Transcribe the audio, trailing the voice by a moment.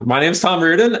My name is Tom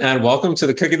Riordan, and welcome to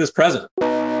the Cookie This Present.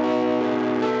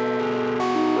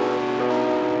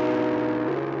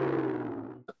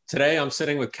 Today, I'm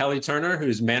sitting with Kelly Turner,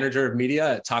 who's manager of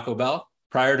media at Taco Bell.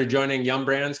 Prior to joining Yum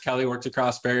Brands, Kelly worked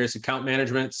across various account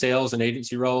management, sales, and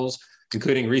agency roles,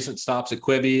 including recent stops at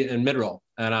Quibi and Midroll.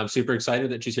 And I'm super excited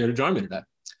that she's here to join me today.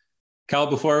 Kel,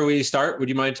 before we start, would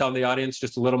you mind telling the audience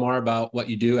just a little more about what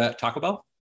you do at Taco Bell?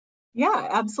 Yeah,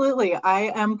 absolutely.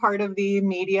 I am part of the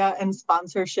media and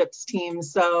sponsorships team.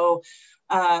 So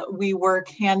we work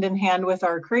hand in hand with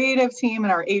our creative team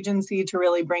and our agency to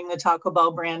really bring the Taco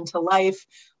Bell brand to life,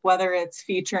 whether it's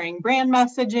featuring brand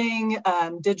messaging,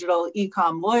 digital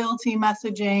e-com loyalty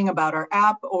messaging about our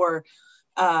app, or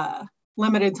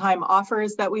limited time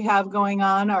offers that we have going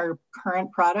on. Our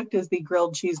current product is the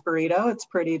grilled cheese burrito. It's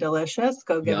pretty delicious.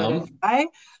 Go give it a try.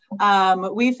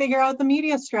 We figure out the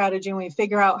media strategy, and we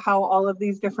figure out how all of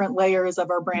these different layers of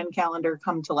our brand calendar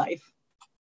come to life.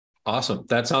 Awesome.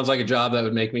 That sounds like a job that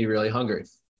would make me really hungry.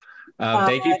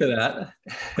 Thank you for that.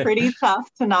 Pretty tough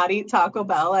to not eat Taco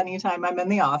Bell anytime I'm in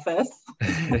the office.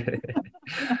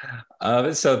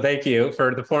 So thank you.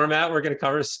 For the format, we're going to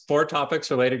cover 4 topics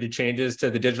related to changes to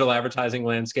the digital advertising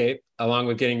landscape, along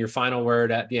with getting your final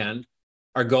word at the end.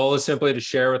 Our goal is simply to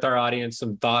share with our audience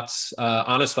some thoughts,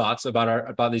 honest thoughts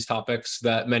about these topics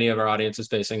that many of our audience is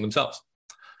facing themselves.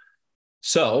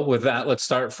 So with that, let's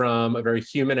start from a very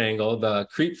human angle, the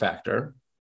creep factor.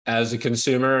 As a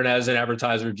consumer and as an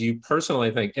advertiser, do you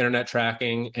personally think internet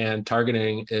tracking and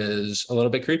targeting is a little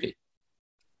bit creepy?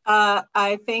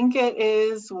 I think it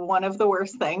is one of the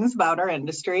worst things about our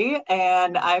industry.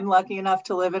 And I'm lucky enough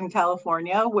to live in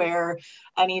California, where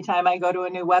anytime I go to a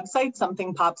new website,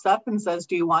 something pops up and says,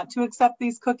 do you want to accept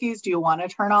these cookies? Do you want to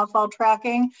turn off all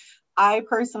tracking? I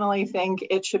personally think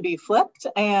it should be flipped,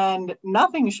 and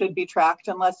nothing should be tracked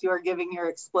unless you are giving your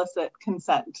explicit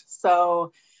consent.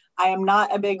 So I am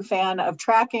not a big fan of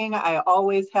tracking. I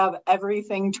always have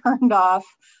everything turned off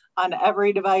on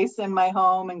every device in my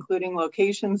home, including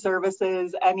location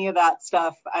services, any of that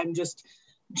stuff. I'm just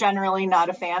generally not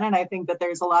a fan, and I think that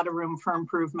there's a lot of room for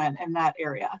improvement in that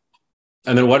area.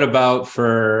 And then what about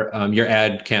for your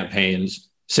ad campaigns?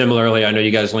 Similarly, I know you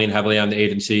guys lean heavily on the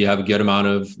agency. You have a good amount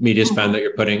of media spend that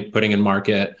you're putting in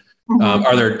market.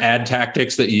 Are there ad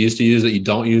tactics that you used to use that you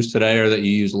don't use today, or that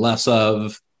you use less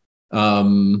of? Or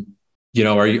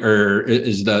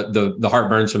is the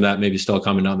heartburns from that maybe still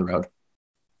coming down the road?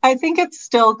 I think it's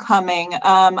still coming.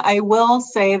 I will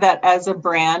say that as a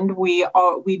brand, we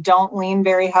don't lean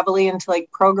very heavily into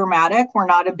like programmatic. We're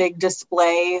not a big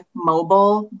display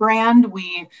mobile brand.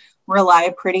 We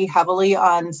rely pretty heavily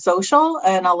on social,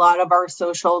 and a lot of our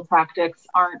social tactics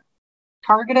aren't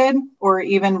targeted or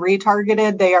even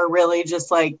retargeted. They are really just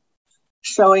like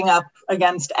showing up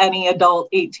against any adult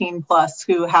 18 plus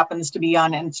who happens to be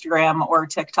on Instagram or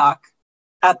TikTok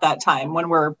at that time when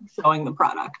we're showing the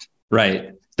product.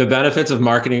 Right. The benefits of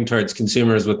marketing towards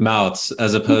consumers with mouths,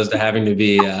 as opposed to having to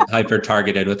be hyper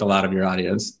targeted with a lot of your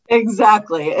audience.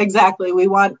 Exactly. We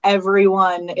want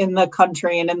everyone in the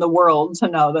country and in the world to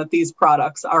know that these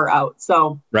products are out.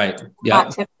 So right. Yeah.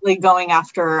 Not typically going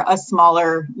after a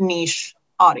smaller niche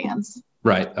audience.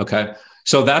 Right. Okay.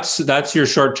 So that's your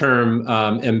short-term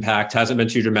impact. Hasn't been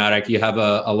too dramatic. You have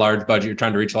a large budget. You're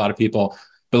trying to reach a lot of people.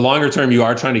 But longer term, you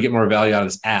are trying to get more value out of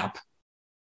this app.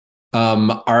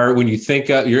 When you think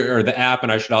or the app,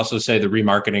 and I should also say the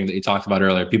remarketing that you talked about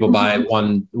earlier, people buy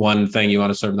one thing, you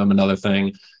want to serve them another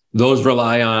thing. Those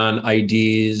rely on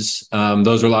IDs.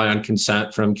 Those rely on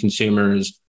consent from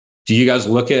consumers. Do you guys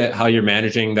look at how you're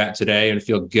managing that today and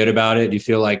feel good about it? Do you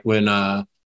feel like when,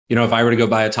 if I were to go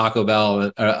buy a Taco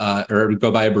Bell or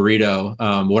go buy a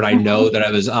burrito, would I know that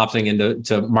I was opting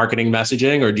into marketing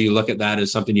messaging, or do you look at that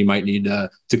as something you might need to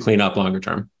clean up longer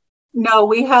term? No,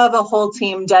 we have a whole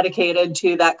team dedicated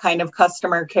to that kind of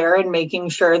customer care and making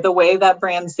sure the way that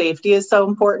brand safety is so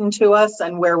important to us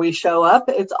and where we show up.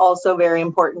 It's also very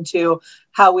important to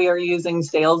how we are using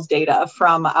sales data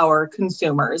from our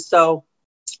consumers. So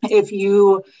if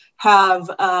you have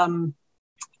an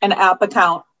app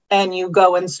account and you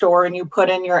go in store and you put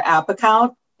in your app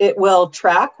account, it will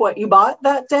track what you bought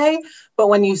that day. But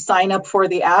when you sign up for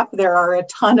the app, there are a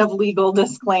ton of legal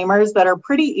disclaimers that are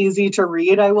pretty easy to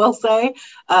read, I will say,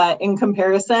 in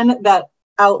comparison, that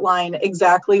outline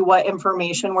exactly what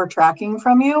information we're tracking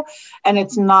from you. And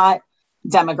it's not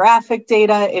demographic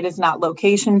data. It is not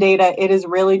location data. It is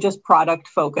really just product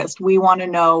focused. We want to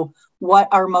know what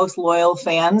our most loyal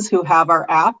fans who have our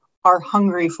app are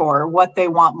hungry for, what they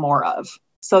want more of.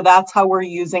 So that's how we're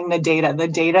using the data. The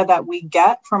data that we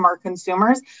get from our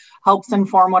consumers helps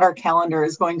inform what our calendar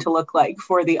is going to look like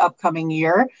for the upcoming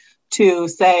year to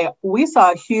say, we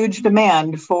saw a huge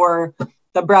demand for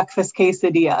the breakfast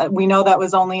quesadilla. We know that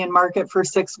was only in market for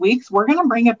 6 weeks. We're going to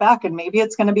bring it back, and maybe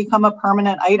it's going to become a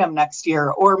permanent item next year,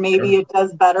 or maybe it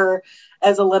does better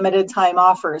as a limited time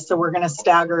offer. So we're going to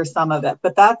stagger some of it.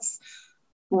 But that's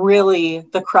really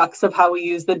the crux of how we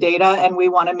use the data. And we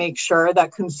want to make sure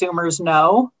that consumers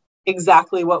know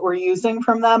exactly what we're using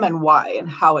from them and why and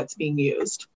how it's being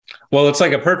used. Well, it's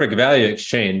like a perfect value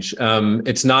exchange.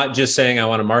 It's not just saying I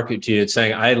want to market to you. It's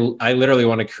saying I literally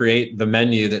want to create the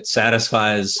menu that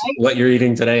satisfies what you're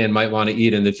eating today and might want to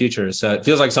eat in the future. So it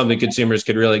feels like something consumers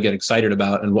could really get excited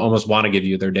about and almost want to give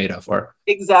you their data for.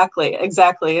 Exactly.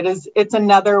 It's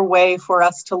another way for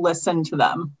us to listen to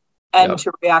them and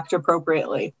to react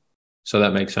appropriately. So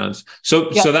that makes sense. So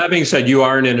that being said, you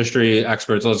are an industry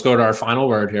expert. So let's go to our final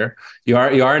word here. You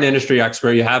are an industry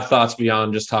expert. You have thoughts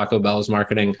beyond just Taco Bell's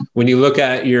marketing. When you look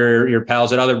at your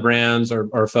pals at other brands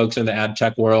or folks in the ad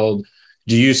tech world,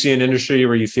 do you see an industry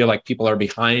where you feel like people are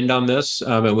behind on this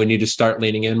and we need to start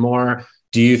leaning in more?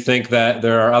 Do you think that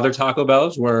there are other Taco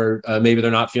Bells where maybe they're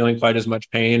not feeling quite as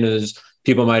much pain as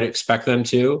people might expect them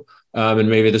to? And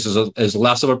maybe this is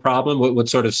less of a problem? What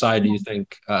sort of side do you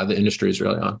think the industry is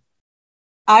really on?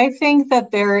 I think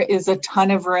that there is a ton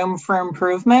of room for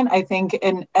improvement. I think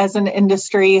as an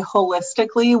industry,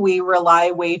 holistically, we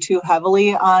rely way too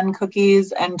heavily on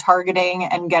cookies and targeting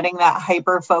and getting that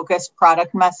hyper-focused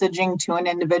product messaging to an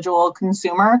individual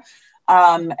consumer.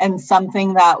 And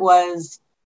something that was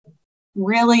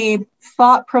really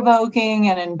thought-provoking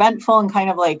and inventful and kind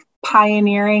of like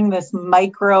pioneering this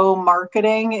micro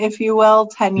marketing, if you will,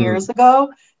 10 years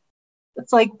ago.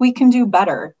 It's like, we can do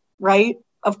better, right?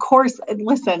 Of course,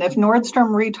 listen, if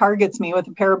Nordstrom retargets me with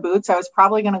a pair of boots, I was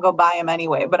probably going to go buy them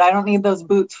anyway, but I don't need those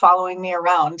boots following me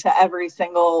around to every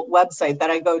single website that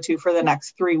I go to for the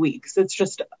next 3 weeks. It's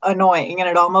just annoying. And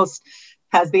it almost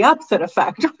has the opposite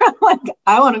effect. Like,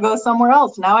 I want to go somewhere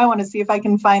else. Now I want to see if I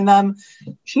can find them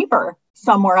cheaper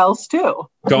somewhere else too.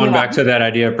 Going back to that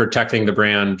idea of protecting the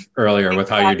brand earlier with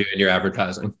how you're doing your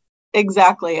advertising.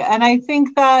 Exactly. And I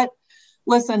think that,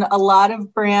 listen, a lot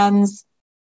of brands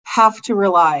have to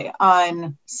rely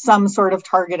on some sort of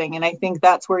targeting. And I think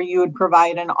that's where you would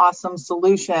provide an awesome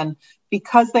solution,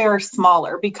 because they are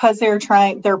smaller, because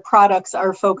their products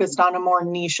are focused on a more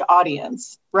niche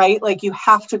audience, right? Like, you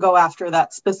have to go after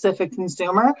that specific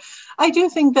consumer. I do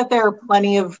think that there are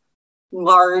plenty of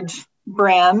large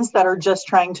brands that are just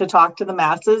trying to talk to the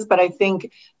masses. But I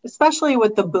think, especially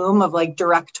with the boom of like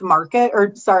direct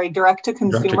to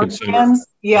consumer brands,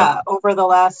 over the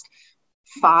last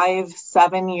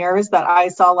 5-7 years that I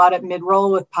saw a lot at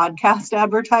mid-roll with podcast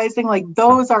advertising, like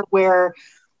those are where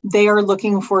they are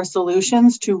looking for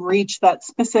solutions to reach that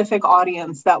specific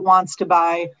audience that wants to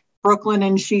buy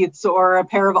Brooklyn sheets or a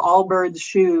pair of Allbirds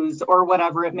shoes or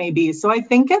whatever it may be. So I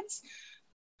think it's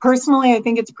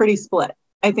pretty split.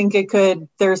 I think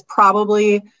there's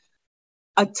probably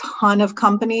a ton of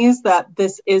companies that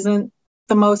this isn't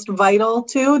the most vital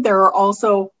to. There are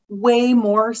also way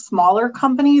more smaller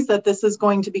companies that this is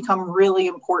going to become really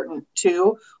important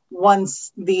to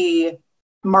once the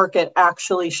market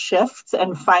actually shifts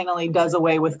and finally does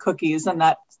away with cookies and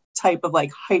that type of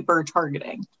like hyper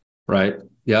targeting. Right.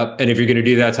 Yep. And if you're going to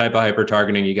do that type of hyper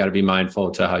targeting, you got to be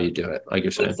mindful to how you do it, like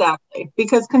you're saying. Exactly.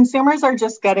 Because consumers are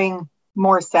just getting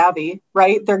more savvy,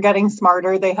 right? They're getting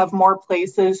smarter. They have more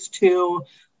places to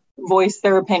voice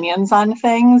their opinions on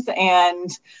things. And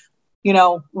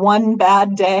one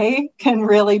bad day can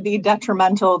really be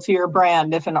detrimental to your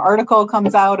brand. If an article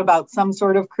comes out about some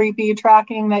sort of creepy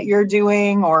tracking that you're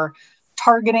doing or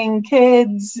targeting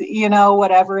kids,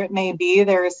 whatever it may be,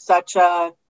 there's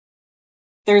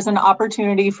an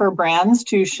opportunity for brands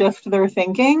to shift their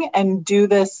thinking and do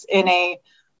this in a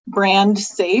brand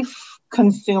safe,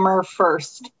 consumer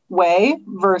first way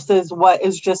versus what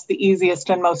is just the easiest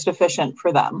and most efficient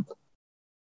for them.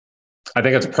 I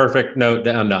think it's a perfect note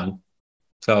to end on.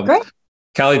 So, great.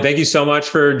 Callie, thank you so much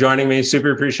for joining me. Super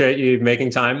appreciate you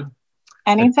making time.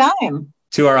 Anytime.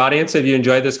 To our audience, if you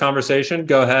enjoyed this conversation,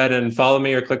 go ahead and follow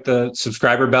me or click the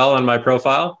subscriber bell on my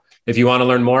profile. If you want to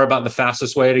learn more about the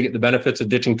fastest way to get the benefits of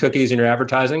ditching cookies in your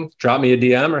advertising, drop me a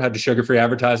DM or head to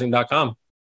sugarfreeadvertising.com.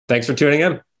 Thanks for tuning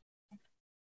in.